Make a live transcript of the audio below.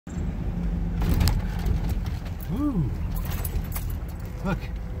Woo!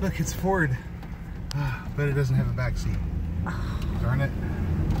 Look, it's Ford. But it doesn't have a back seat. Darn it.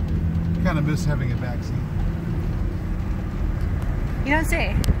 Kind of miss having a back seat. You don't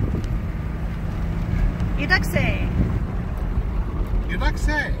say. You duck say. You duck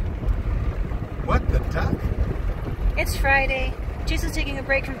say. What the duck? It's Friday. Jason's taking a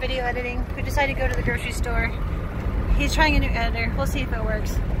break from video editing. We decided to go to the grocery store. He's trying a new editor. We'll see if it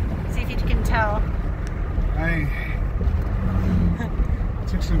works. See if you can tell. I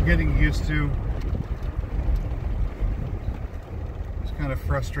took some getting used to. Was kind of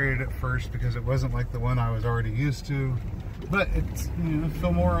frustrated at first because it wasn't like the one I was already used to. But it's, you know,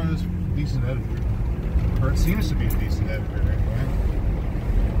 Filmora is a decent editor. Or it seems to be a decent editor anyway.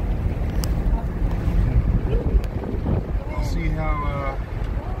 We'll see how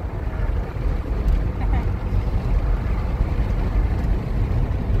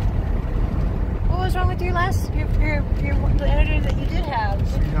What was wrong with your last the editor that you did have?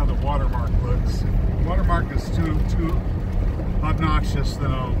 see how the watermark looks. If the watermark is too obnoxious,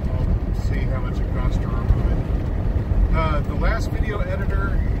 then I'll see how much it costs to remove it. The last video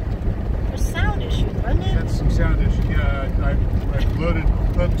editor There's sound issue, wasn't it? had some sound issues. Yeah, I loaded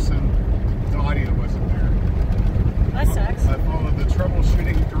clips and the audio wasn't there. That sucks. I followed the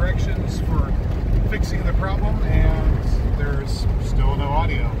troubleshooting directions for fixing the problem, and there's still no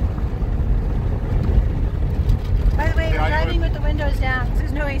audio. By the way, The we're audio driving would- with the windows down because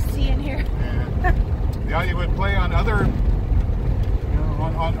there's no AC in here. And the audio would play on other, you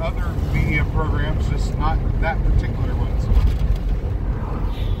know, on other media programs, just not that particular one.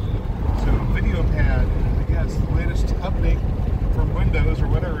 So VideoPad, I guess the latest update from Windows or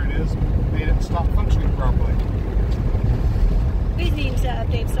whatever it is, made it stop functioning properly. We need to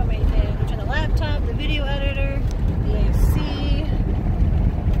update so many things. Between the laptop, the video editor,